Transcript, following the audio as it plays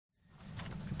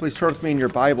Please turn with me in your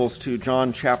Bibles to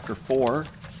John chapter 4.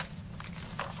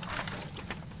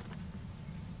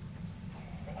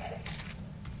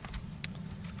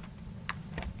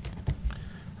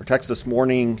 Our text this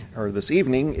morning, or this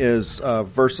evening, is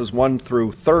verses 1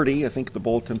 through 30. I think the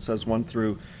bulletin says 1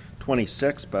 through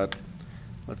 26, but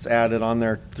let's add it on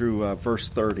there through verse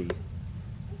 30.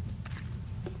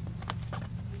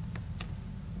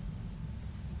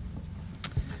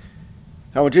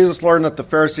 Now when Jesus learned that the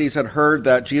Pharisees had heard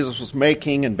that Jesus was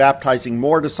making and baptizing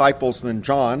more disciples than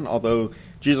John, although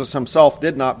Jesus himself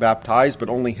did not baptize, but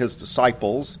only his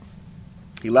disciples,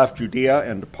 he left Judea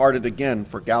and departed again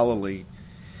for Galilee.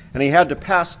 And he had to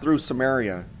pass through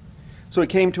Samaria. So he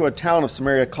came to a town of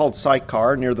Samaria called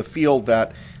Sychar, near the field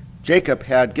that Jacob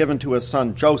had given to his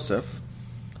son Joseph.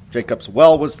 Jacob's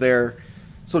well was there.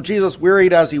 So Jesus,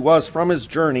 wearied as he was from his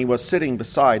journey, was sitting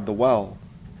beside the well.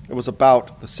 It was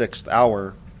about the 6th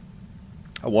hour.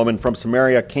 A woman from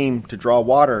Samaria came to draw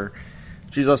water.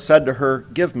 Jesus said to her,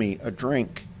 "Give me a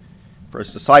drink," for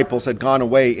his disciples had gone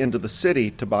away into the city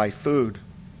to buy food.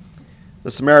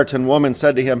 The Samaritan woman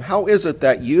said to him, "How is it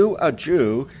that you, a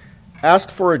Jew, ask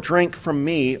for a drink from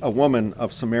me, a woman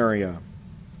of Samaria?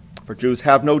 For Jews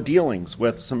have no dealings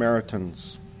with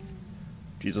Samaritans."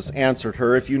 Jesus answered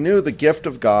her, "If you knew the gift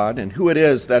of God and who it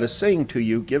is that is saying to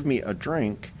you, 'Give me a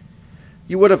drink,'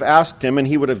 you would have asked him, and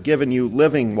he would have given you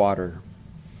living water."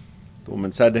 The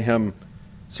woman said to him,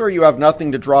 "Sir, you have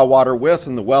nothing to draw water with,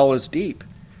 and the well is deep.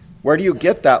 Where do you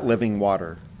get that living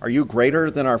water? Are you greater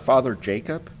than our father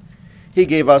Jacob? He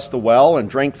gave us the well and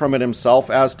drank from it himself,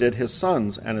 as did his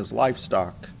sons and his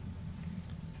livestock."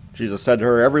 Jesus said to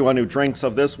her, "Everyone who drinks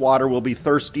of this water will be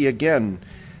thirsty again,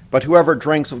 but whoever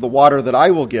drinks of the water that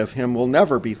I will give him will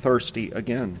never be thirsty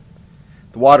again.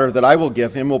 The water that I will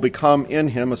give him will become in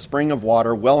him a spring of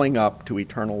water welling up to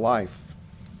eternal life."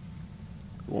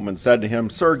 The woman said to him,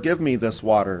 "Sir, give me this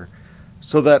water,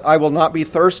 so that I will not be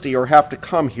thirsty or have to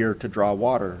come here to draw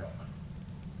water."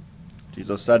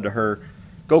 Jesus said to her,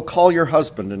 "Go call your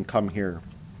husband and come here."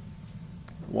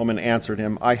 The woman answered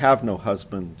him, "I have no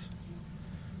husband."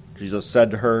 Jesus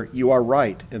said to her, "You are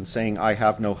right in saying, 'I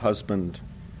have no husband,'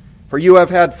 for you have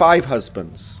had 5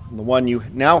 husbands, and the one you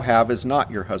now have is not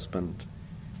your husband.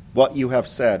 What you have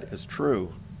said is true."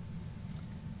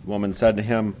 The woman said to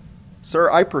him, "Sir,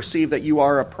 I perceive that you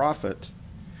are a prophet.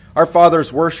 Our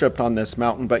fathers worshipped on this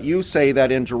mountain, but you say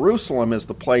that in Jerusalem is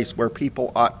the place where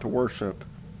people ought to worship."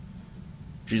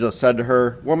 Jesus said to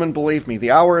her, "Woman, believe me,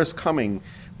 the hour is coming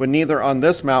when neither on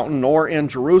this mountain nor in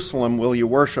Jerusalem will you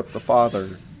worship the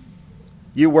Father.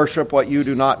 You worship what you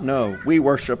do not know. We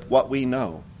worship what we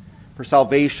know, for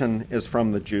salvation is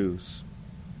from the Jews.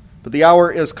 But the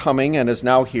hour is coming and is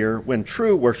now here when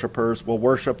true worshipers will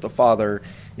worship the Father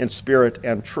in spirit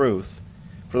and truth,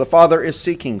 for the Father is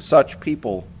seeking such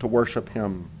people to worship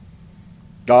him.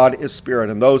 God is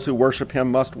spirit, and those who worship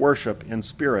him must worship in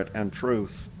spirit and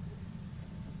truth."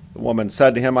 The woman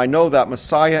said to him, "I know that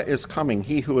Messiah is coming,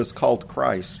 he who is called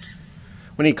Christ.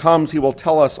 When he comes, he will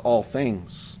tell us all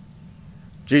things."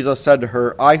 Jesus said to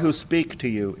her, "I who speak to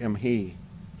you am he."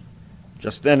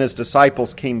 Just then his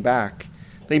disciples came back.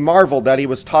 They marveled that he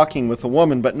was talking with the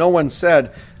woman, but no one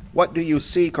said, "What do you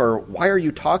seek?" or "Why are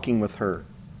you talking with her?"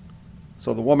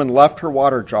 So the woman left her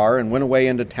water jar and went away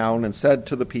into town and said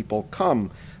to the people,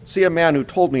 "Come, see a man who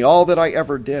told me all that I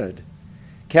ever did.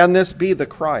 Can this be the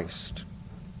Christ?"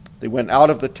 They went out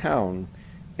of the town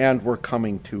and were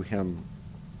coming to him.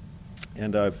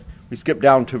 And we skip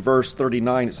down to verse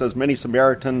 39. It says, "Many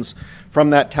Samaritans from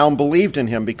that town believed in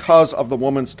him because of the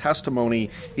woman's testimony.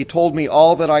 'He told me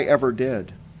all that I ever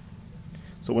did.'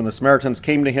 So when the Samaritans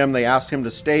came to him, they asked him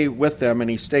to stay with them, and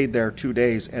he stayed there 2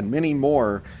 days, and many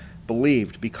more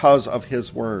believed because of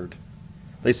his word.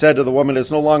 They said to the woman, 'It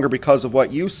is no longer because of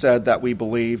what you said that we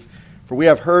believe, for we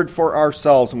have heard for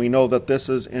ourselves, and we know that this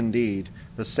is indeed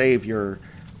the Savior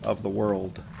of the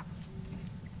world.'"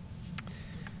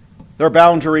 There are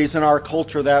boundaries in our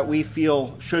culture that we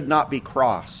feel should not be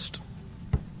crossed.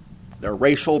 There are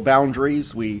racial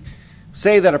boundaries. We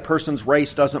say that a person's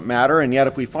race doesn't matter, and yet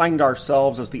if we find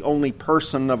ourselves as the only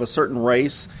person of a certain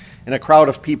race in a crowd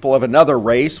of people of another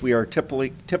race, we are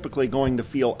typically going to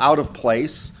feel out of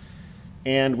place,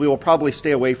 and we will probably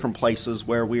stay away from places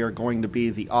where we are going to be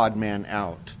the odd man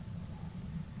out.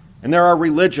 And there are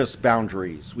religious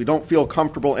boundaries. We don't feel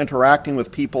comfortable interacting with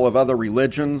people of other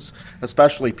religions,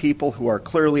 especially people who are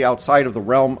clearly outside of the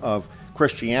realm of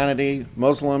Christianity,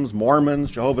 Muslims,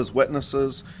 Mormons, Jehovah's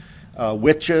Witnesses,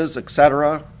 witches,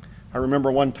 etc. I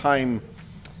remember one time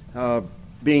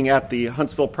being at the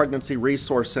Huntsville Pregnancy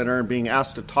Resource Center and being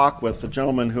asked to talk with the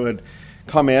gentleman who had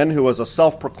come in, who was a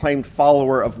self-proclaimed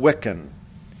follower of Wiccan.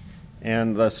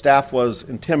 And the staff was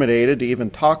intimidated to even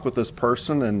talk with this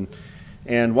person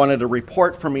and wanted a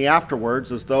report from me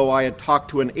afterwards as though I had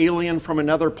talked to an alien from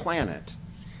another planet.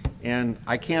 And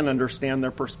I can't understand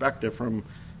their perspective from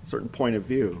a certain point of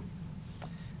view.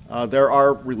 There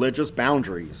are religious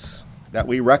boundaries that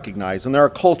we recognize, and there are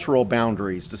cultural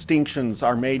boundaries. Distinctions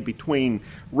are made between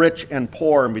rich and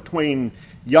poor, and between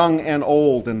young and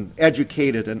old, and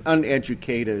educated and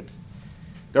uneducated.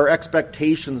 There are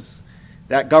expectations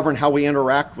that govern how we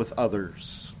interact with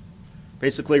others.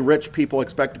 Basically, rich people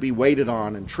expect to be waited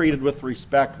on and treated with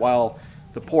respect, while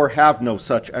the poor have no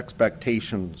such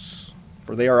expectations,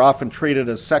 for they are often treated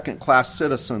as second-class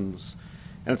citizens.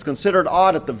 And it's considered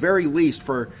odd at the very least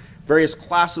for various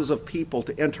classes of people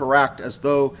to interact as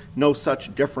though no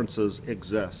such differences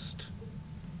exist.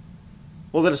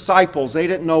 Well, the disciples, they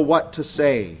didn't know what to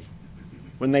say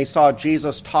when they saw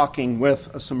Jesus talking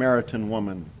with a Samaritan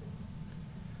woman.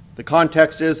 The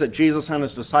context is that Jesus and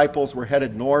his disciples were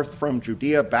headed north from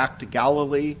Judea back to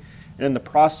Galilee, and in the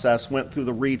process went through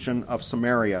the region of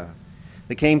Samaria.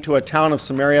 They came to a town of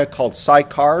Samaria called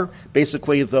Sychar,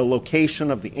 basically the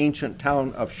location of the ancient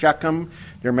town of Shechem,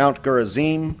 near Mount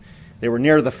Gerizim. They were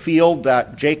near the field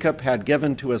that Jacob had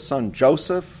given to his son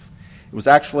Joseph. It was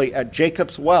actually at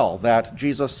Jacob's well that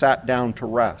Jesus sat down to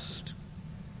rest.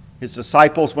 His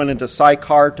disciples went into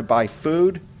Sychar to buy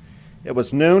food. It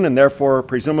was noon, and therefore,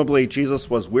 presumably, Jesus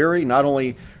was weary, not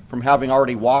only from having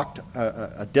already walked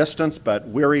a distance, but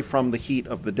weary from the heat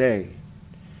of the day.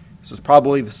 This is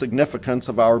probably the significance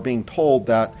of our being told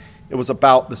that it was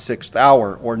about the 6th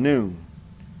hour, or noon.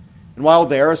 And while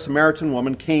there, a Samaritan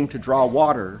woman came to draw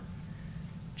water.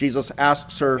 Jesus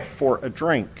asks her for a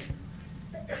drink.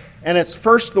 And it's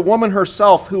first the woman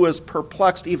herself who is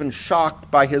perplexed, even shocked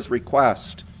by his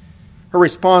request. Her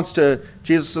response to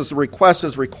Jesus' request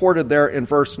is recorded there in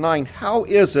verse 9. "How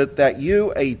is it that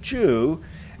you, a Jew,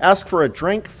 ask for a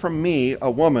drink from me, a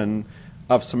woman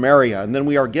of Samaria?" And then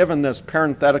we are given this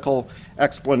parenthetical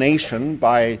explanation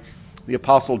by the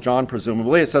Apostle John,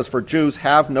 presumably. It says, "For Jews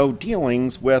have no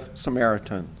dealings with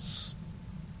Samaritans."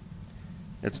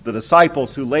 It's the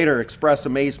disciples who later express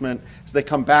amazement as they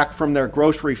come back from their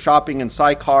grocery shopping in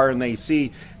Sychar and they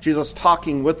see Jesus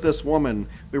talking with this woman.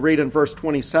 We read in verse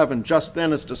 27, "Just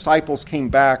then his disciples came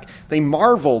back. They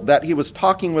marveled that he was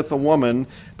talking with a woman,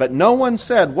 but no one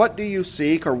said, 'What do you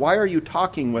seek?' or 'Why are you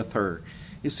talking with her?'"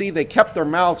 You see, they kept their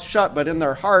mouths shut, but in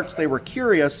their hearts they were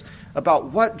curious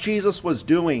about what Jesus was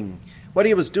doing. What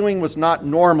he was doing was not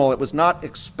normal. It was not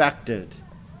expected.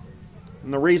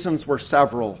 And the reasons were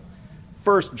several.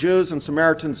 First, Jews and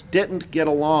Samaritans didn't get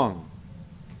along.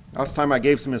 Last time I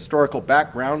gave some historical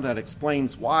background that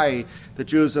explains why the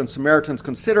Jews and Samaritans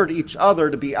considered each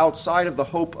other to be outside of the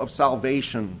hope of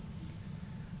salvation.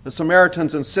 The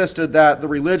Samaritans insisted that the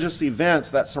religious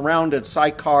events that surrounded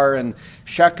Sychar and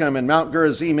Shechem and Mount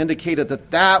Gerizim indicated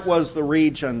that that was the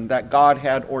region that God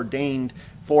had ordained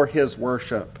for his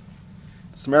worship.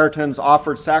 The Samaritans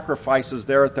offered sacrifices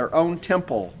there at their own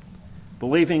temple,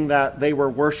 believing that they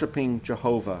were worshiping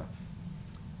Jehovah.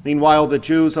 Meanwhile, the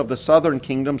Jews of the southern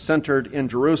kingdom, centered in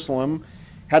Jerusalem,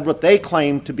 had what they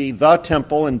claimed to be the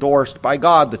temple endorsed by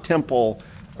God, the temple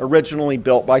originally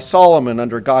built by Solomon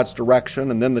under God's direction,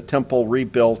 and then the temple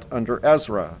rebuilt under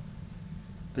Ezra.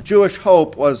 The Jewish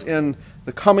hope was in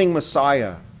the coming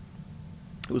Messiah,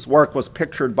 whose work was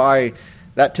pictured by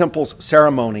that temple's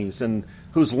ceremonies, and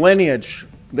whose lineage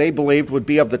they believed would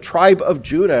be of the tribe of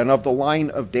Judah and of the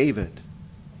line of David.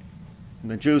 And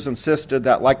the Jews insisted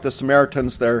that, like the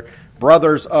Samaritans, their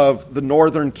brothers of the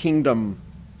northern kingdom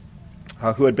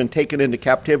who had been taken into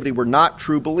captivity were not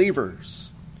true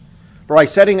believers. For by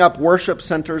setting up worship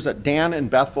centers at Dan and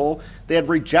Bethel, they had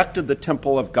rejected the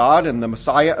temple of God and the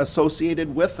Messiah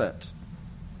associated with it,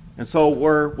 and so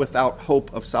were without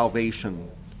hope of salvation.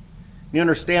 You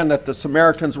understand that the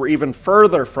Samaritans were even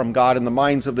further from God in the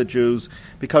minds of the Jews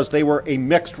because they were a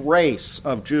mixed race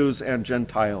of Jews and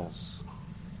Gentiles.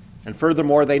 And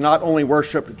furthermore, they not only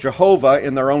worshipped Jehovah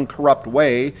in their own corrupt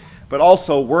way, but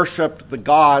also worshipped the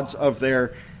gods of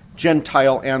their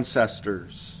Gentile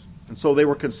ancestors. And so they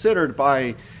were considered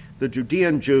by the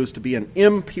Judean Jews to be an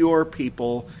impure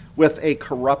people with a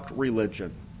corrupt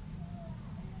religion.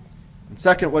 And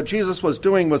second, what Jesus was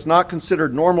doing was not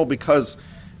considered normal because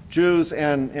Jews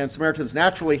and Samaritans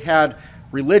naturally had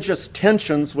religious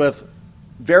tensions with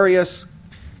various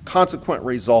consequent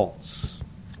results.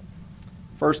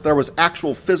 First, there was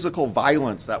actual physical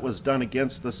violence that was done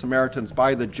against the Samaritans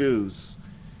by the Jews.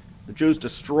 The Jews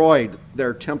destroyed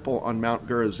their temple on Mount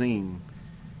Gerizim.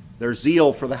 Their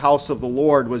zeal for the house of the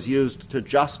Lord was used to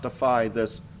justify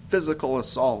this physical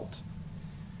assault.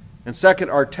 And second,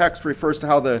 our text refers to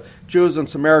how the Jews and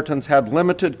Samaritans had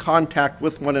limited contact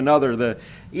with one another. The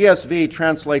ESV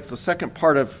translates the second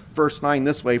part of verse 9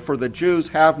 this way: "For the Jews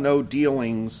have no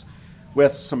dealings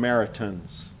with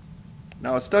Samaritans."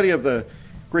 Now, a study of the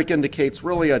Greek indicates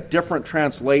really a different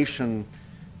translation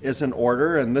is in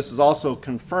order, and this is also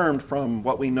confirmed from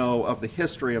what we know of the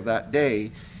history of that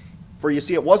day. For you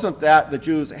see, it wasn't that the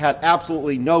Jews had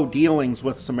absolutely no dealings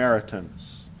with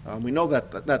Samaritans. We know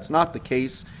that that's not the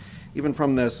case, even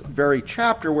from this very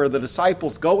chapter where the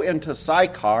disciples go into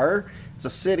Sychar. It's a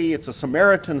city, it's a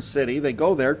Samaritan city. They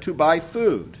go there to buy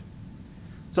food.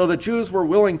 So the Jews were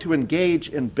willing to engage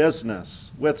in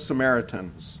business with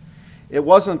Samaritans. It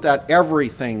wasn't that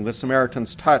everything the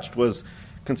Samaritans touched was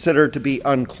considered to be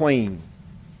unclean,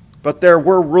 but there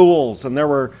were rules and there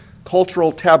were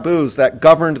cultural taboos that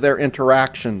governed their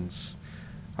interactions.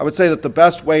 I would say that the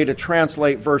best way to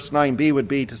translate verse 9b would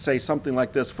be to say something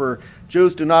like this: "For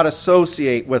Jews do not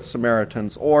associate with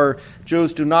Samaritans," or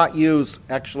Jews do not use,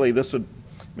 actually this would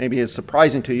maybe is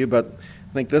surprising to you, but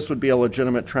I think this would be a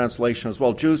legitimate translation as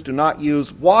well: "Jews do not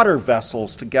use water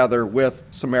vessels together with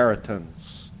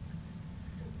Samaritans."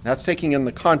 That's taking in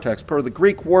the context. Per the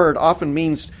Greek word often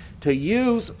means to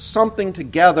use something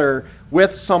together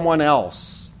with someone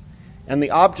else. And the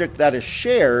object that is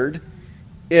shared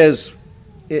is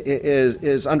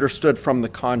understood from the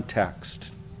context.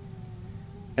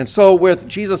 And so with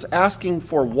Jesus asking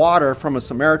for water from a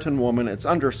Samaritan woman, it's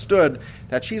understood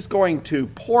that she's going to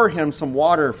pour him some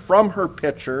water from her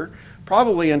pitcher,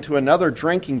 probably into another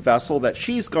drinking vessel that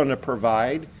she's going to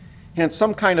provide, hence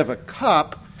some kind of a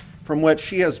cup from which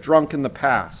she has drunk in the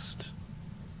past.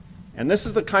 And this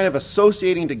is the kind of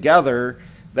associating together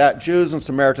that Jews and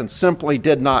Samaritans simply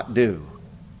did not do.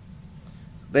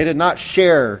 They did not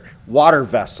share water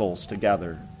vessels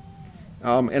together.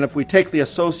 And if we take the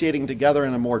associating together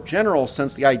in a more general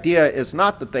sense, the idea is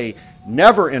not that they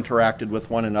never interacted with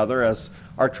one another, as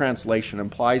our translation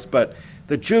implies, but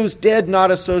the Jews did not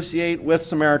associate with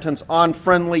Samaritans on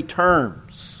friendly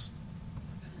terms.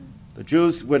 The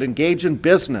Jews would engage in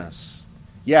business,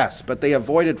 yes, but they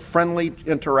avoided friendly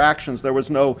interactions. There was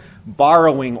no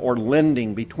borrowing or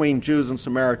lending between Jews and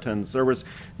Samaritans. There was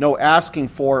no asking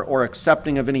for or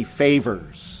accepting of any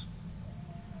favors.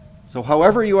 So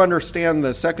however you understand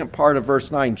the second part of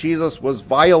verse 9, Jesus was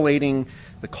violating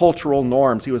the cultural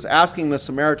norms. He was asking the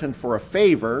Samaritan for a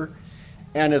favor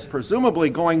and is presumably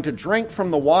going to drink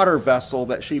from the water vessel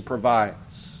that she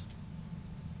provides.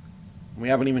 We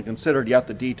haven't even considered yet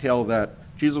the detail that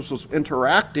Jesus was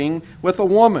interacting with a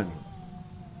woman.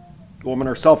 The woman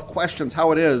herself questions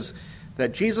how it is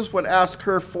that Jesus would ask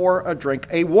her for a drink,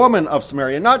 a woman of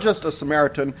Samaria, not just a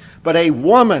Samaritan, but a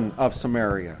woman of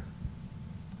Samaria.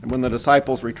 And when the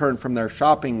disciples return from their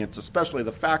shopping, it's especially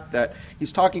the fact that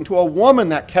he's talking to a woman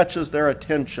that catches their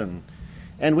attention.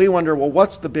 And we wonder, well,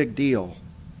 what's the big deal?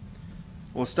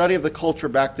 Well, a study of the culture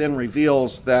back then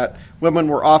reveals that women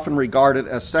were often regarded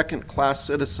as second-class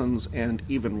citizens and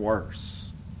even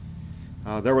worse.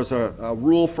 There was a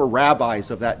rule for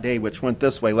rabbis of that day which went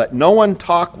this way: "Let no one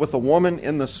talk with a woman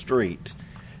in the street,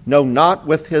 no, not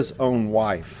with his own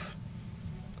wife."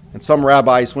 And some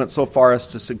rabbis went so far as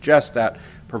to suggest that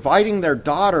providing their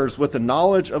daughters with a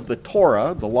knowledge of the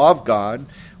Torah, the law of God,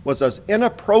 was as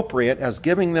inappropriate as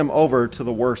giving them over to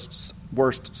the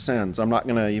worst sins. I'm not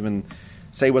going to even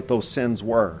say what those sins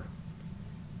were.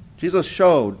 Jesus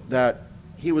showed that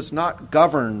he was not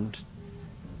governed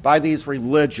by these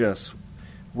religious,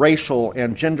 racial,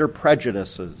 and gender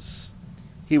prejudices.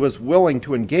 He was willing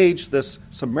to engage this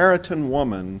Samaritan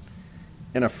woman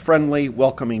in a friendly,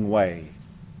 welcoming way.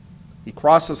 He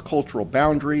crosses cultural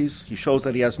boundaries. He shows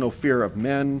that he has no fear of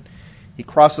men. He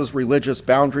crosses religious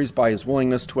boundaries by his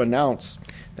willingness to announce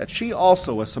that she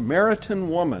also, a Samaritan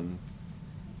woman,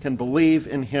 can believe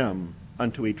in him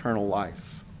unto eternal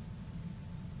life.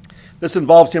 This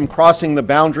involves him crossing the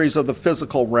boundaries of the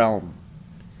physical realm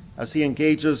as he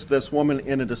engages this woman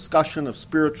in a discussion of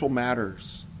spiritual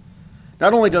matters.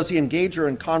 Not only does he engage her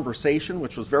in conversation,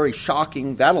 which was very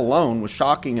shocking, that alone was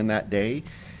shocking in that day,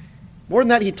 more than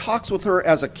that, he talks with her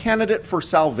as a candidate for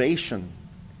salvation.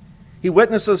 He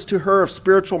witnesses to her of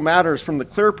spiritual matters from the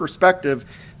clear perspective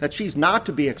that she's not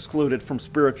to be excluded from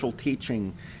spiritual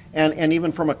teaching and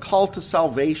even from a call to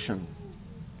salvation.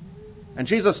 And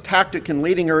Jesus' tactic in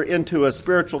leading her into a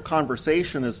spiritual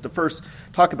conversation is to first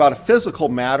talk about a physical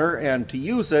matter and to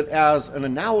use it as an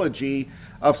analogy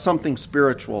of something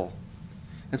spiritual.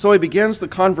 And so he begins the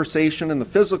conversation in the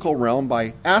physical realm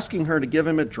by asking her to give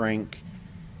him a drink.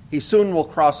 He soon will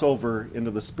cross over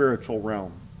into the spiritual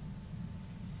realm.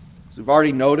 As we've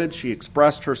already noted, she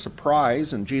expressed her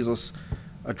surprise, and Jesus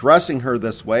addressing her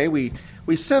this way, we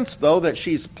sense, though, that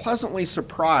she's pleasantly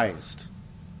surprised.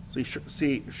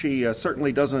 She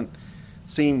certainly doesn't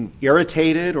seem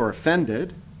irritated or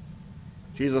offended.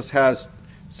 Jesus has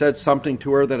said something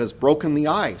to her that has broken the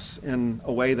ice in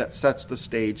a way that sets the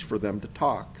stage for them to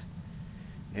talk.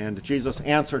 And Jesus'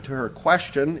 answer to her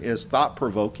question is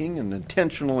thought-provoking and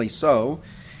intentionally so.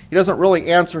 He doesn't really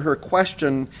answer her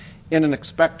question in an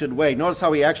expected way. Notice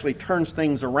how he actually turns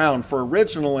things around. For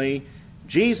originally,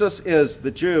 Jesus is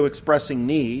the Jew expressing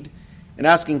need and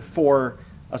asking for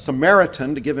a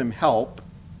Samaritan to give him help.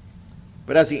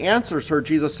 But as he answers her,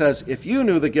 Jesus says, if you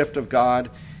knew the gift of God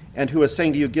and who is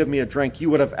saying to you, give me a drink, you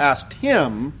would have asked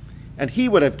him, and he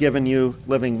would have given you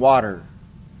living water.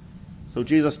 So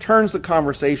Jesus turns the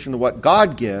conversation to what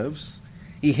God gives.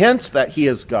 He hints that he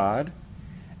is God,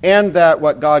 and that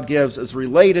what God gives is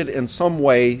related in some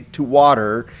way to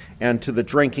water and to the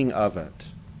drinking of it.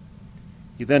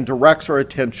 He then directs her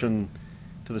attention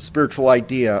to the spiritual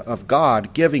idea of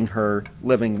God giving her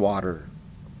living water.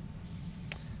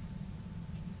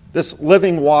 This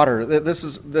living water,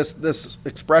 this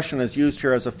expression is used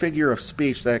here as a figure of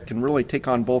speech that can really take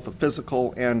on both a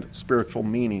physical and spiritual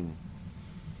meaning.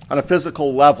 On a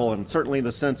physical level, and certainly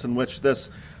the sense in which this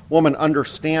woman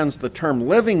understands the term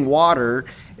living water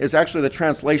is actually the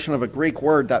translation of a Greek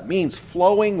word that means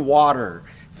flowing water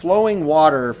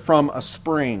from a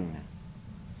spring.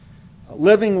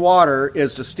 Living water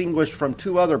is distinguished from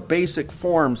two other basic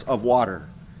forms of water.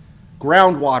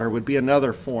 Groundwater would be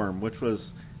another form, which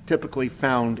was typically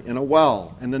found in a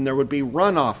well. And then there would be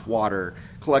runoff water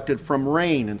collected from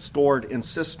rain and stored in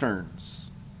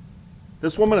cisterns.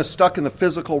 This woman is stuck in the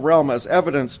physical realm as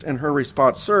evidenced in her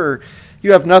response, Sir,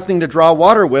 you have nothing to draw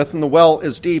water with and the well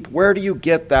is deep. Where do you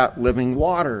get that living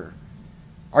water?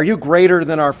 Are you greater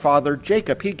than our father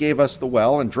Jacob? He gave us the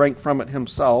well and drank from it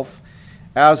himself,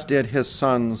 as did his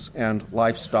sons and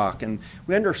livestock. And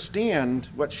we understand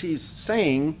what she's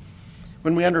saying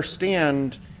when we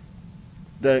understand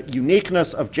the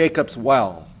uniqueness of Jacob's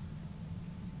well.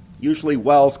 Usually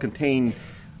wells contain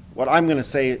what I'm going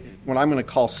to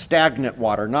call stagnant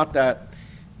water. Not that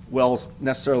wells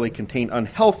necessarily contain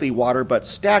unhealthy water, but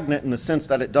stagnant in the sense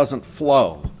that it doesn't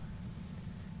flow.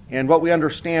 And what we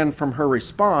understand from her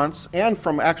response, and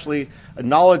from actually a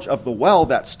knowledge of the well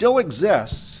that still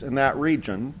exists in that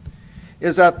region,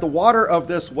 is that the water of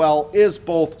this well is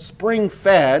both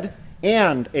spring-fed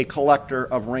and a collector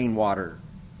of rainwater.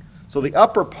 So the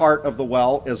upper part of the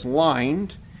well is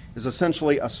lined, is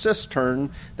essentially a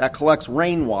cistern that collects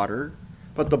rainwater,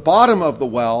 but the bottom of the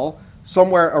well,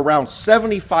 somewhere around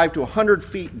 75 to 100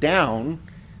 feet down,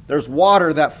 there's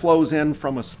water that flows in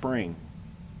from a spring.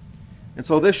 And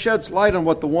so this sheds light on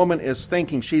what the woman is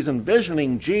thinking. She's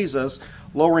envisioning Jesus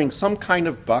lowering some kind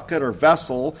of bucket or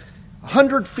vessel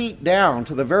 100 feet down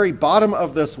to the very bottom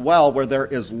of this well where there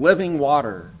is living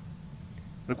water.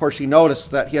 And of course, she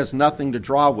noticed that he has nothing to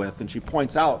draw with, and she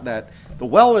points out that the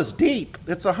well is deep.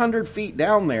 It's 100 feet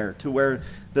down there to where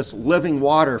this living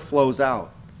water flows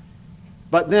out.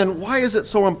 But then, why is it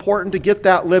so important to get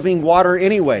that living water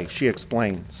anyway, she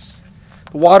explains.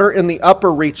 The water in the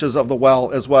upper reaches of the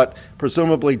well is what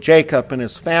presumably Jacob and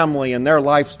his family and their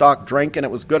livestock drank, and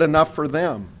it was good enough for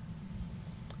them.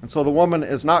 And so the woman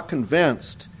is not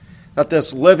convinced that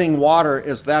this living water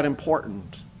is that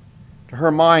important. To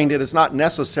her mind, it is not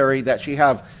necessary that she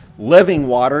have living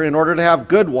water in order to have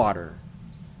good water.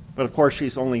 But of course,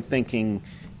 she's only thinking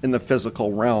in the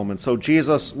physical realm. And so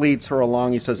Jesus leads her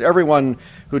along. He says, everyone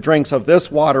who drinks of this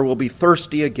water will be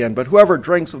thirsty again, but whoever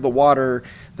drinks of the water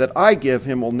that I give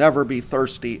him will never be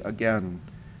thirsty again.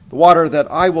 The water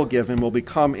that I will give him will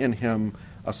become in him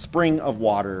a spring of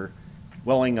water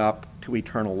welling up to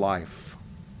eternal life.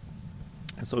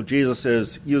 And so Jesus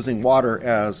is using water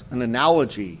as an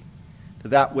analogy to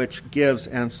that which gives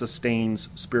and sustains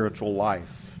spiritual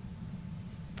life.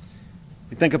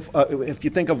 If you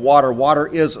think of water, water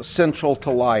is essential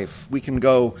to life. We can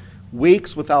go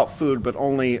weeks without food, but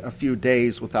only a few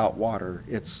days without water.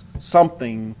 It's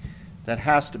something that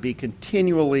has to be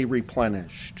continually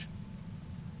replenished.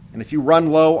 And if you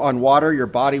run low on water, your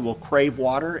body will crave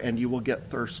water and you will get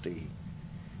thirsty.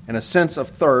 And a sense of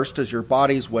thirst is your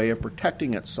body's way of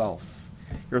protecting itself.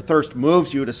 Your thirst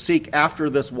moves you to seek after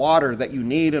this water that you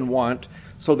need and want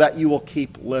so that you will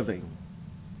keep living.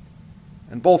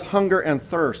 And both hunger and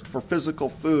thirst for physical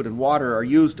food and water are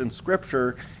used in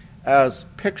Scripture as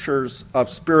pictures of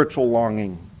spiritual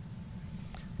longing.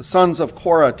 The sons of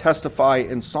Korah testify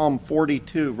in Psalm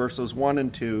 42, verses 1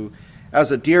 and 2,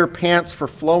 as a deer pants for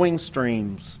flowing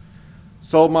streams,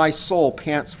 so my soul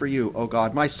pants for you, O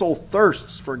God. My soul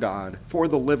thirsts for God, for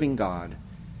the living God.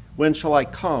 When shall I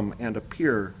come and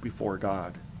appear before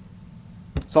God?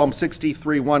 Psalm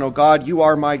 63:1, O God, you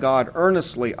are my God.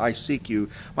 Earnestly I seek you.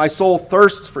 My soul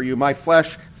thirsts for you. My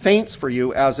flesh faints for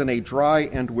you as in a dry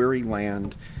and weary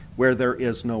land where there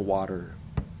is no water.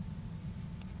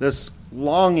 This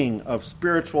longing of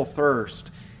spiritual thirst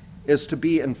is to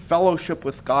be in fellowship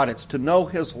with God. It's to know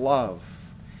his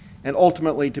love and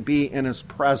ultimately to be in his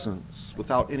presence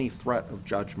without any threat of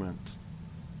judgment.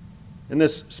 And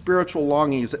this spiritual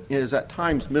longing is at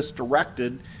times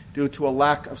misdirected due to a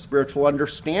lack of spiritual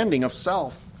understanding of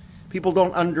self. People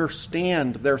don't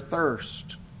understand their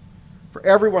thirst. For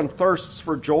everyone thirsts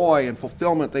for joy and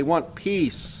fulfillment. They want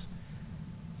peace.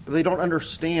 But they don't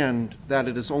understand that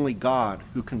it is only God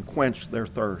who can quench their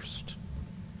thirst.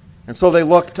 And so they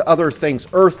look to other things,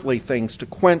 earthly things, to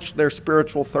quench their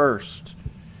spiritual thirst.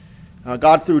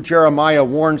 God, through Jeremiah,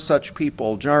 warned such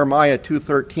people. Jeremiah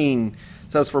 2:13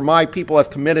 says, For my people have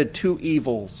committed two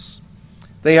evils.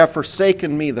 They have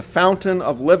forsaken me, the fountain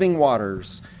of living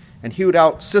waters, and hewed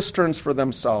out cisterns for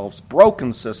themselves,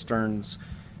 broken cisterns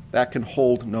that can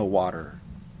hold no water.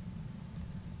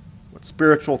 What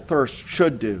spiritual thirst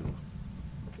should do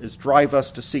is drive us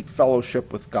to seek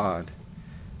fellowship with God.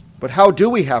 But how do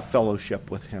we have fellowship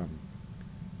with him?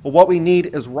 Well, what we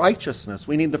need is righteousness.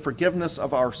 We need the forgiveness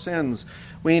of our sins.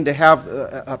 We need to have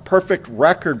a perfect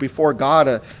record before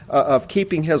God of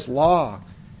keeping his law.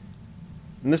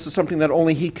 And this is something that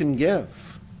only he can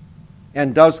give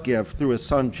and does give through his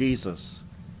son Jesus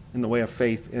in the way of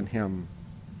faith in him.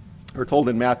 We're told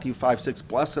in Matthew 5:6,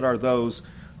 Blessed are those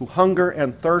who hunger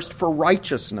and thirst for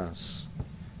righteousness,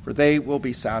 for they will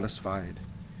be satisfied.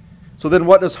 So then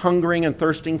what does hungering and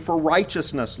thirsting for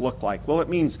righteousness look like? Well, it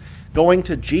means going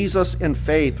to Jesus in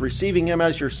faith, receiving him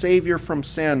as your Savior from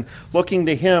sin, looking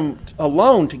to him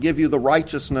alone to give you the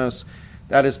righteousness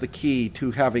that is the key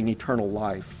to having eternal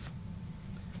life,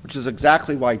 which is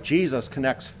exactly why Jesus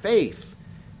connects faith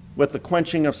with the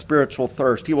quenching of spiritual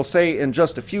thirst. He will say in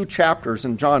just a few chapters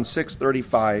in John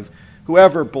 6:35,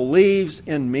 Whoever believes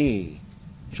in me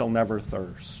shall never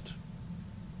thirst.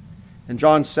 In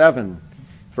John 7,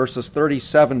 verses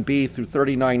 37b through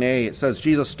 39a, it says,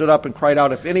 Jesus stood up and cried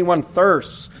out, If anyone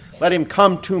thirsts, let him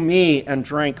come to me and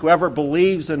drink. Whoever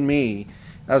believes in me,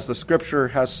 as the scripture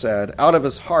has said, out of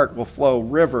his heart will flow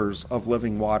rivers of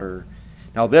living water.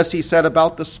 Now this he said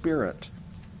about the Spirit,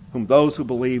 whom those who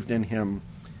believed in him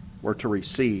were to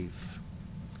receive.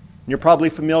 And you're probably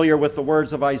familiar with the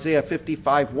words of Isaiah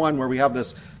 55:1, where we have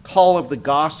this call of the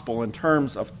gospel in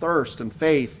terms of thirst and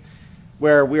faith,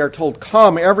 where we are told,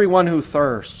 Come, everyone who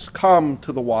thirsts, come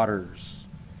to the waters.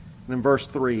 And then verse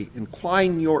 3,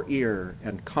 Incline your ear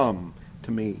and come to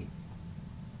me.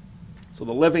 So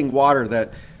the living water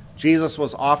that Jesus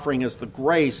was offering is the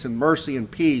grace and mercy and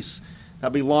peace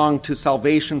that belong to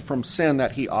salvation from sin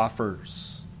that he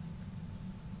offers.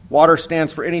 Water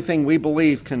stands for anything we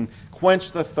believe can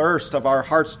quench the thirst of our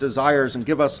heart's desires and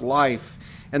give us life.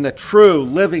 And the true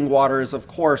living water is, of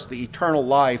course, the eternal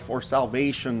life or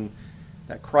salvation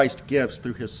that Christ gives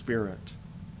through his Spirit.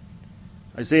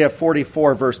 Isaiah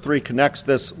 44, verse 3, connects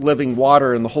this living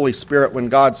water and the Holy Spirit when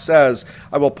God says,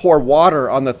 I will pour water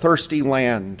on the thirsty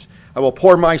land. I will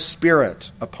pour my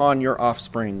Spirit upon your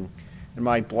offspring and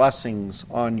my blessings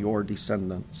on your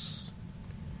descendants.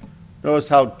 Notice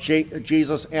how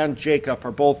Jesus and Jacob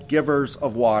are both givers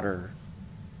of water.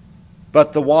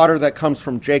 But the water that comes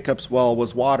from Jacob's well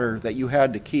was water that you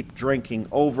had to keep drinking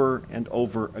over and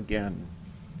over again.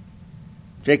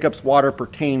 Jacob's water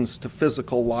pertains to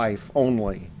physical life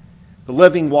only. The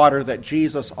living water that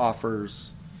Jesus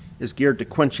offers is geared to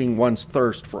quenching one's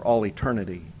thirst for all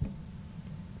eternity.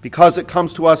 Because it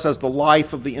comes to us as the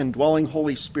life of the indwelling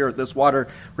Holy Spirit, this water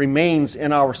remains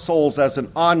in our souls as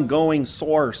an ongoing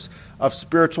source of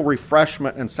spiritual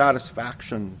refreshment and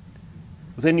satisfaction.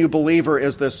 Within you, believer,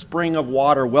 is this spring of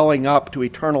water welling up to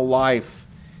eternal life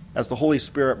as the Holy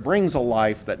Spirit brings a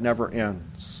life that never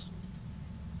ends.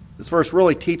 This verse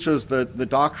really teaches the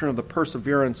doctrine of the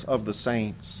perseverance of the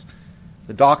saints,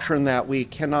 the doctrine that we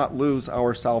cannot lose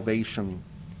our salvation.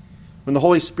 When the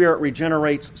Holy Spirit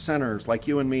regenerates sinners like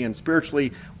you and me and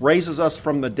spiritually raises us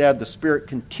from the dead, the Spirit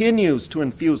continues to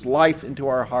infuse life into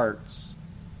our hearts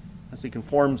as he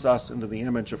conforms us into the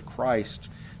image of Christ.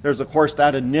 There's, of course,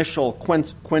 that initial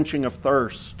quenching of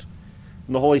thirst.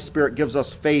 And the Holy Spirit gives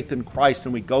us faith in Christ,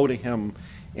 and we go to him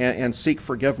and seek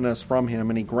forgiveness from him,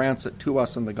 and he grants it to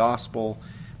us in the gospel.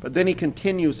 But then he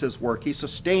continues his work. He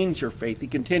sustains your faith. He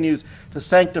continues to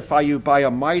sanctify you by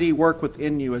a mighty work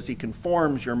within you as he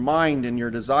conforms your mind and your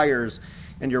desires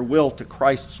and your will to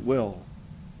Christ's will.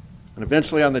 And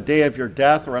eventually on the day of your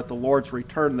death or at the Lord's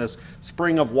return, this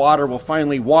spring of water will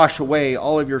finally wash away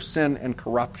all of your sin and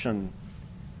corruption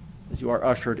as you are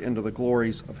ushered into the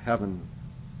glories of heaven.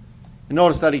 And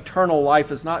notice that eternal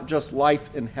life is not just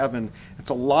life in heaven. It's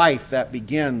a life that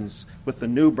begins with the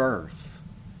new birth,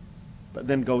 but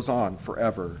then goes on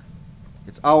forever.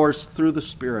 It's ours through the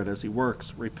Spirit as He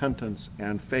works repentance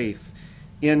and faith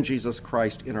in Jesus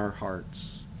Christ in our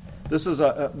hearts. This is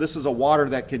a water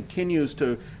that continues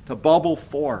to bubble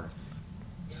forth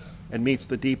and meets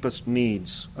the deepest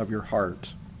needs of your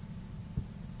heart.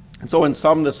 And so in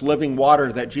sum, this living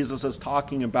water that Jesus is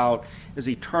talking about is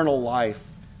eternal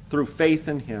life through faith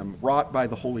in Him, wrought by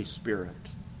the Holy Spirit.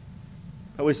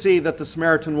 But we see that the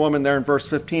Samaritan woman there in verse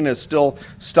 15 is still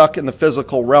stuck in the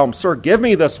physical realm. Sir, give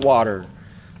me this water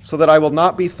so that I will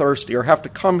not be thirsty or have to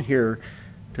come here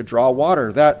to draw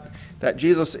water. That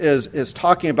Jesus is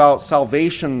talking about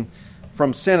salvation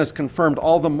from sin is confirmed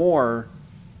all the more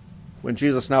when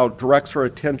Jesus now directs her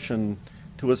attention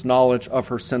to His knowledge of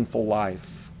her sinful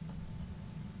life.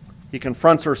 He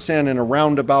confronts her sin in a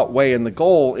roundabout way, and the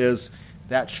goal is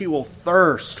that she will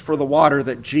thirst for the water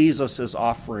that Jesus is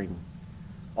offering.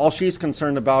 All she's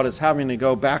concerned about is having to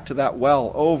go back to that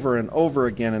well over and over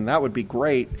again, and that would be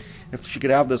great if she could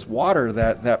have this water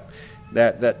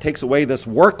that takes away this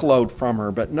workload from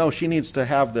her. But no, she needs to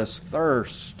have this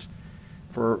thirst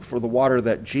for the water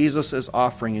that Jesus is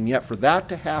offering. And yet for that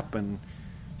to happen,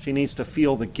 she needs to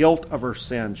feel the guilt of her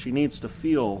sin. She needs to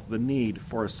feel the need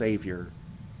for a Savior.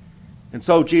 And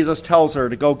so Jesus tells her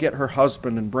to go get her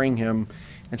husband and bring him.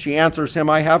 And she answers him,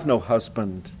 I have no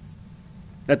husband.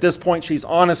 At this point, she's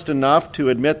honest enough to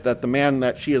admit that the man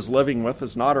that she is living with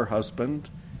is not her husband.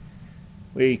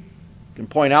 We can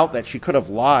point out that she could have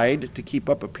lied to keep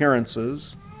up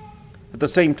appearances. At the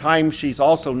same time, she's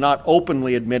also not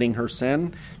openly admitting her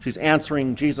sin. She's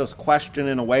answering Jesus' question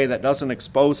in a way that doesn't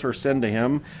expose her sin to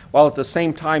him, while at the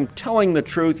same time telling the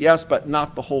truth, yes, but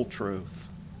not the whole truth.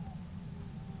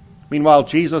 Meanwhile,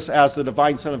 Jesus, as the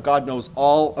divine Son of God, knows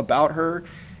all about her,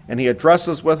 and He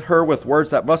addresses with her with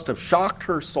words that must have shocked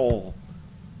her soul.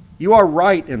 You are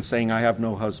right in saying, I have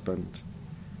no husband.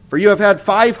 For you have had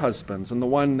 5 husbands, and the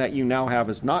one that you now have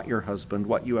is not your husband.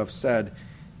 What you have said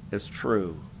is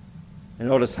true. And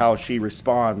notice how she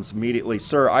responds immediately,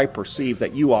 Sir, I perceive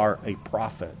that you are a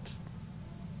prophet.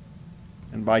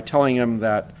 And by telling him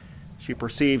that she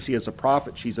perceives he is a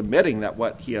prophet, she's admitting that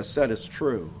what he has said is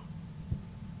true.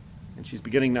 And she's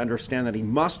beginning to understand that he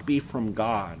must be from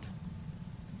God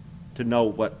to know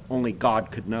what only God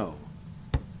could know.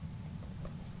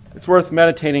 It's worth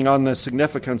meditating on the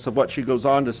significance of what she goes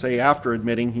on to say after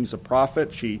admitting he's a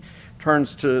prophet. She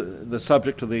turns to the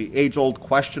subject of the age-old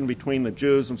question between the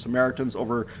Jews and Samaritans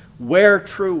over where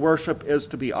true worship is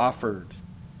to be offered.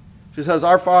 She says,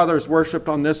 our fathers worshipped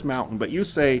on this mountain, but you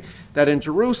say that in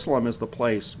Jerusalem is the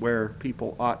place where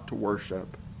people ought to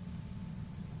worship.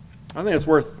 I think it's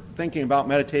worth thinking about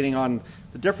meditating on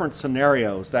the different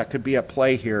scenarios that could be at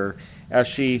play here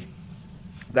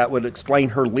that would explain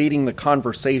her leading the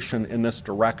conversation in this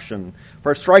direction.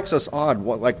 For it strikes us odd,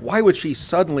 why would she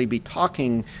suddenly be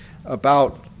talking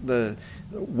about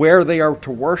where they are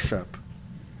to worship?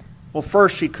 Well,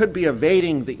 first, she could be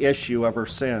evading the issue of her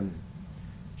sin.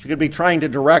 She could be trying to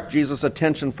direct Jesus'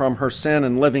 attention from her sin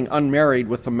and living unmarried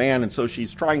with a man, and so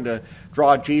she's trying to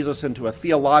draw Jesus into a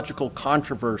theological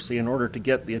controversy in order to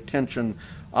get the attention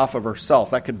off of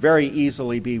herself. That could very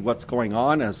easily be what's going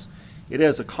on, as it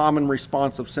is a common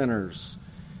response of sinners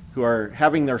who are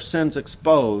having their sins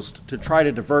exposed to try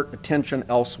to divert attention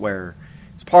elsewhere.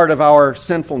 It's part of our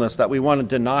sinfulness that we want to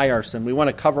deny our sin. We want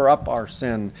to cover up our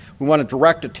sin. We want to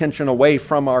direct attention away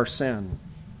from our sin.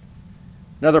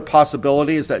 Another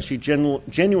possibility is that she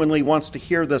genuinely wants to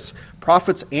hear this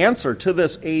prophet's answer to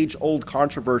this age-old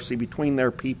controversy between their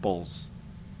peoples.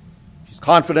 She's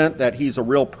confident that he's a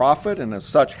real prophet and as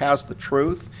such has the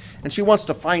truth, and she wants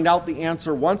to find out the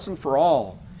answer once and for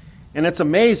all. And it's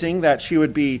amazing that she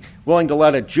would be willing to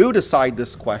let a Jew decide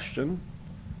this question,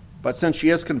 but since she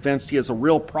is convinced he is a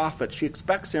real prophet, she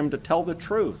expects him to tell the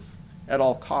truth at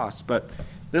all costs. But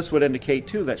this would indicate,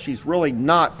 too, that she's really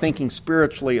not thinking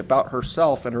spiritually about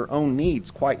herself and her own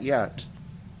needs quite yet.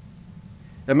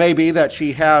 It may be that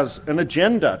she has an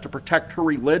agenda to protect her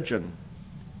religion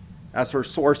as her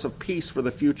source of peace for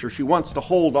the future. She wants to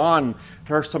hold on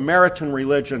to her Samaritan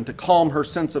religion to calm her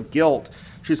sense of guilt.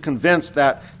 She's convinced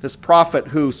that this prophet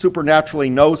who supernaturally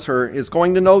knows her is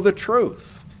going to know the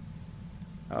truth.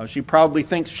 She probably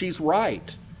thinks she's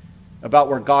right about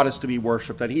where God is to be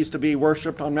worshipped, that he's to be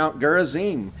worshipped on Mount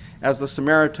Gerizim, as the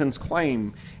Samaritans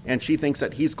claim, and she thinks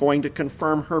that he's going to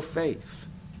confirm her faith.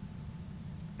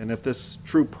 And if this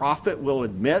true prophet will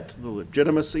admit the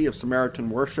legitimacy of Samaritan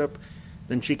worship,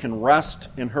 then she can rest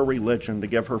in her religion to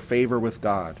give her favor with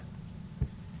God.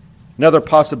 Another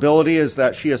possibility is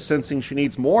that she is sensing she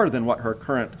needs more than what her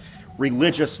current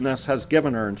religiousness has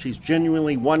given her, and she's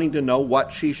genuinely wanting to know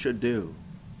what she should do.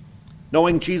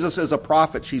 Knowing Jesus is a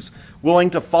prophet, she's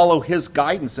willing to follow his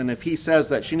guidance, and if he says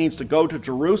that she needs to go to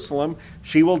Jerusalem,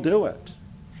 she will do it.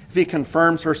 If he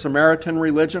confirms her Samaritan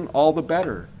religion, all the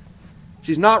better.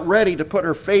 She's not ready to put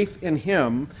her faith in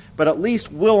him, but at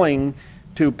least willing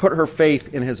to put her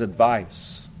faith in his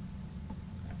advice.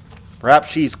 Perhaps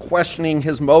she's questioning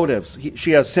his motives.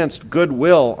 She has sensed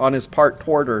goodwill on his part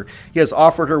toward her. He has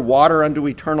offered her water unto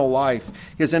eternal life.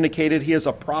 He has indicated he is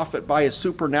a prophet by his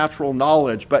supernatural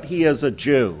knowledge, but he is a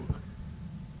Jew.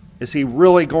 Is he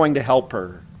really going to help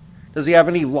her? Does he have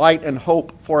any light and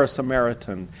hope for a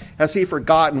Samaritan? Has he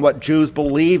forgotten what Jews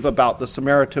believe about the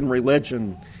Samaritan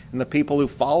religion and the people who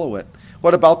follow it?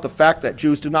 What about the fact that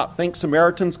Jews do not think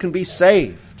Samaritans can be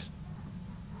saved?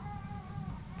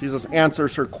 Jesus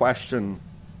answers her question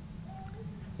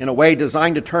in a way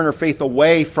designed to turn her faith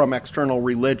away from external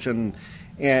religion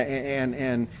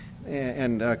and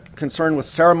concern with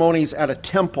ceremonies at a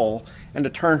temple, and to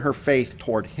turn her faith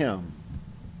toward him.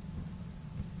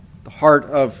 The heart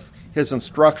of his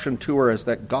instruction to her is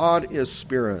that God is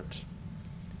spirit.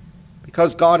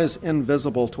 Because God is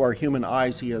invisible to our human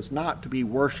eyes, he is not to be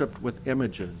worshipped with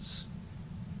images.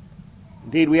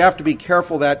 Indeed, we have to be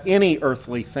careful that any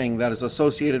earthly thing that is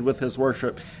associated with his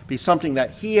worship be something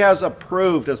that he has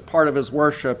approved as part of his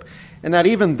worship, and that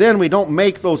even then we don't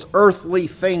make those earthly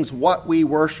things what we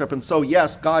worship. And so,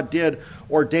 yes, God did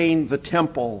ordain the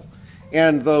temple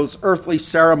and those earthly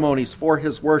ceremonies for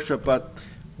his worship, but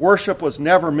worship was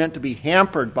never meant to be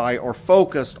hampered by or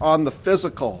focused on the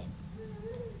physical.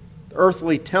 The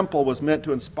earthly temple was meant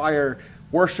to inspire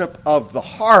worship of the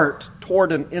heart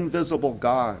toward an invisible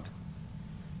God.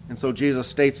 And so Jesus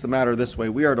states the matter this way: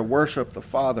 we are to worship the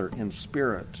Father in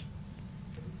spirit.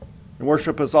 And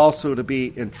worship is also to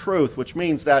be in truth, which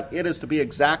means that it is to be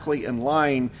exactly in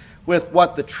line with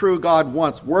what the true God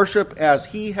wants. Worship as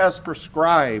he has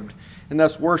prescribed, and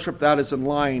thus worship that is in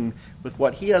line with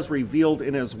what he has revealed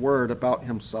in his word about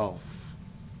himself.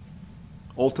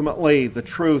 Ultimately, the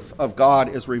truth of God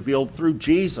is revealed through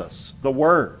Jesus, the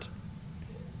Word.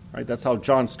 Right? That's how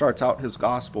John starts out his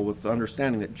gospel, with the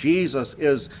understanding that Jesus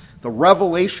is the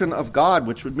revelation of God,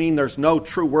 which would mean there's no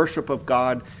true worship of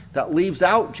God that leaves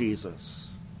out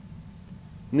Jesus.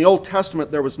 In the Old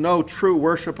Testament, there was no true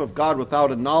worship of God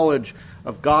without a knowledge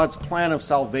of God's plan of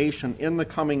salvation in the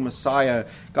coming Messiah.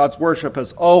 God's worship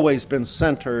has always been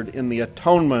centered in the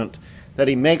atonement that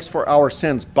he makes for our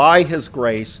sins by his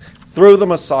grace through the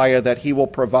Messiah that he will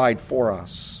provide for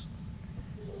us.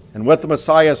 And with the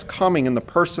Messiah's coming in the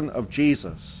person of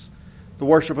Jesus, the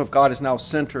worship of God is now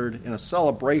centered in a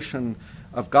celebration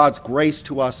of God's grace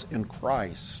to us in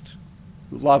Christ,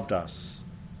 who loved us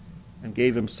and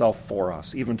gave himself for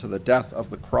us, even to the death of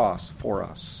the cross for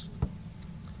us.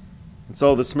 And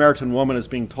so the Samaritan woman is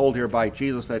being told here by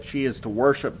Jesus that she is to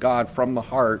worship God from the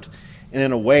heart and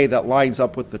in a way that lines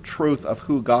up with the truth of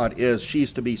who God is.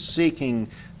 She's to be seeking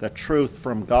the truth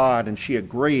from God, and she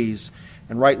agrees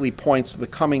and rightly points to the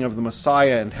coming of the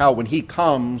Messiah and how when he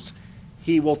comes,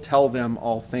 he will tell them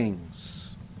all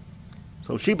things.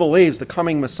 So she believes the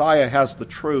coming Messiah has the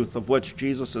truth of which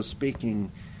Jesus is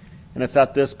speaking. And it's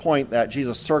at this point that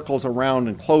Jesus circles around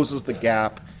and closes the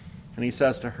gap, and he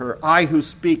says to her, I who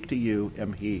speak to you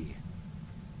am he.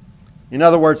 In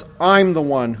other words, I'm the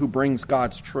one who brings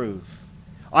God's truth.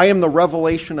 I am the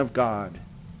revelation of God.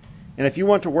 And if you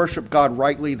want to worship God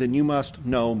rightly, then you must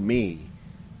know me.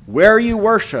 Where you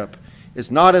worship is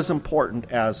not as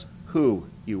important as who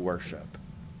you worship.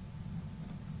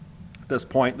 At this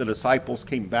point, the disciples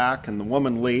came back, and the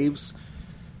woman leaves.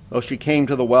 Though she came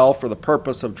to the well for the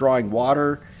purpose of drawing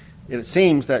water, it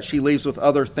seems that she leaves with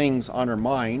other things on her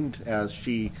mind as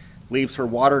she leaves her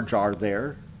water jar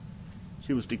there.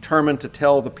 She was determined to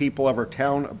tell the people of her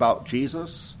town about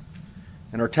Jesus,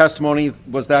 and her testimony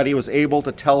was that he was able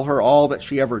to tell her all that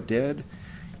she ever did.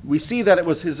 We see that it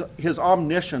was his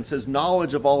omniscience, his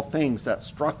knowledge of all things that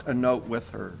struck a note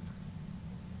with her.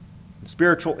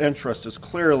 Spiritual interest is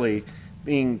clearly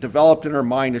being developed in her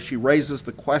mind as she raises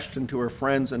the question to her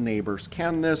friends and neighbors,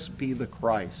 can this be the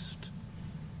Christ?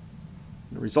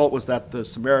 And the result was that the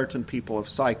Samaritan people of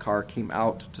Sychar came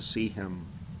out to see him.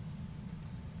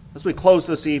 As we close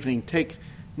this evening, take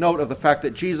note of the fact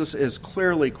that Jesus is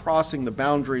clearly crossing the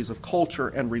boundaries of culture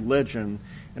and religion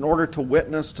in order to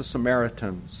witness to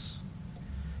Samaritans.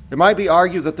 It might be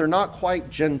argued that they're not quite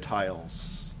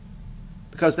Gentiles,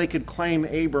 because they could claim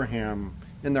Abraham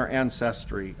in their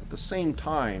ancestry. At the same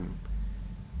time,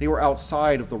 they were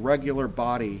outside of the regular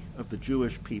body of the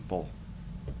Jewish people.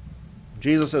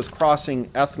 Jesus is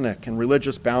crossing ethnic and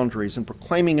religious boundaries and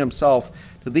proclaiming himself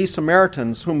to these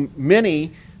Samaritans,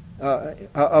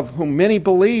 of whom many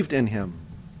believed in him.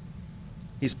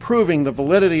 He's proving the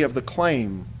validity of the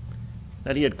claim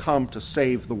that he had come to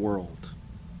save the world.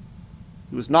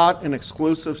 He was not an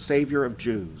exclusive Savior of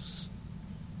Jews,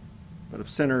 but of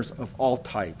sinners of all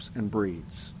types and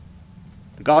breeds.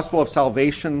 The gospel of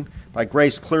salvation by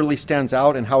grace clearly stands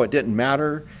out in how it didn't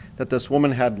matter that this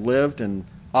woman had lived in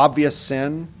obvious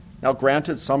sin. Now,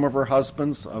 granted, some of her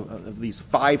husbands, of these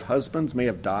 5 husbands, may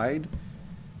have died,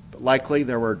 but likely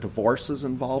there were divorces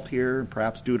involved here,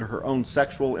 perhaps due to her own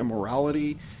sexual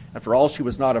immorality. After all, she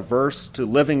was not averse to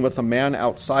living with a man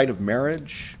outside of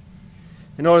marriage.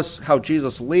 And notice how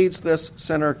Jesus leads this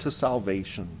sinner to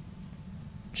salvation,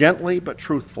 gently but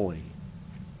truthfully,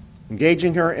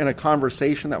 engaging her in a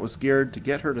conversation that was geared to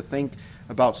get her to think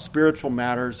about spiritual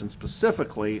matters and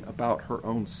specifically about her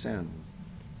own sin.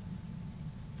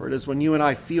 For it is when you and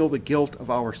I feel the guilt of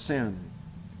our sin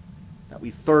that we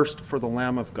thirst for the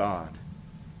Lamb of God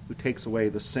who takes away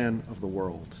the sin of the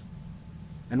world.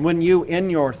 And when you, in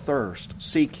your thirst,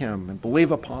 seek him and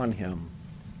believe upon him,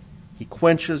 he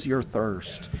quenches your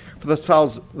thirst. For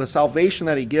the salvation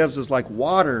that he gives is like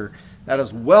water that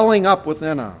is welling up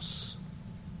within us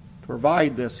to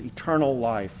provide this eternal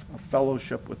life of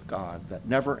fellowship with God that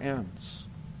never ends.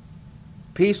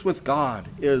 Peace with God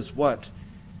is what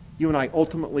you and I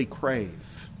ultimately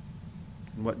crave,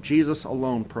 and what Jesus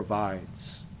alone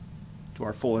provides to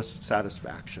our fullest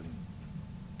satisfaction.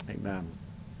 Amen.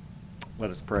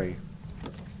 Let us pray.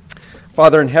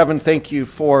 Father in heaven, thank you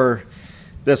for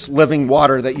this living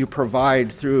water that you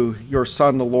provide through your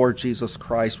Son, the Lord Jesus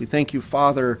Christ. We thank you,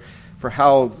 Father, for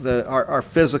how our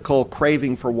physical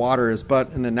craving for water is but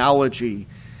an analogy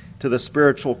to the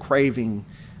spiritual craving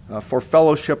for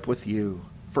fellowship with you,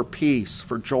 for peace,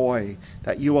 for joy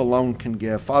that you alone can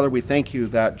give. Father, we thank you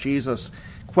that Jesus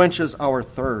quenches our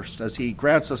thirst as he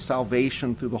grants us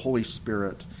salvation through the Holy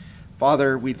Spirit.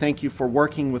 Father, we thank you for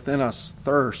working within us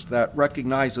thirst that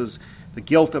recognizes the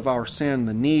guilt of our sin,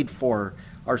 the need for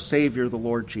our Savior, the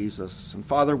Lord Jesus. And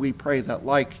Father, we pray that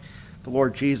like the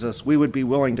Lord Jesus, we would be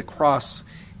willing to cross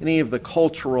any of the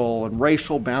cultural and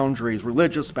racial boundaries,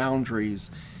 religious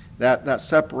boundaries that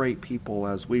separate people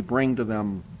as we bring to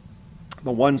them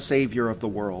the one Savior of the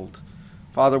world.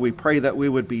 Father, we pray that we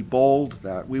would be bold,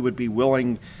 that we would be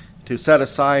willing to set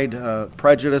aside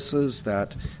prejudices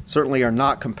that certainly are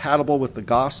not compatible with the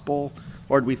gospel.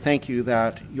 Lord, we thank you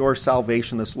that your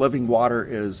salvation, this living water,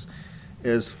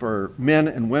 is for men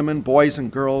and women, boys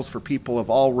and girls, for people of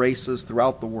all races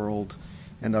throughout the world.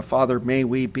 And Father, may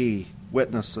we be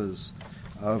witnesses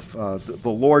of the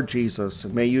Lord Jesus,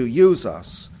 and may you use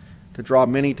us to draw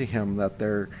many to him, that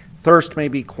their thirst may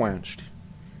be quenched.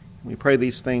 We pray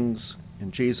these things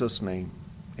in Jesus' name.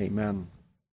 Amen.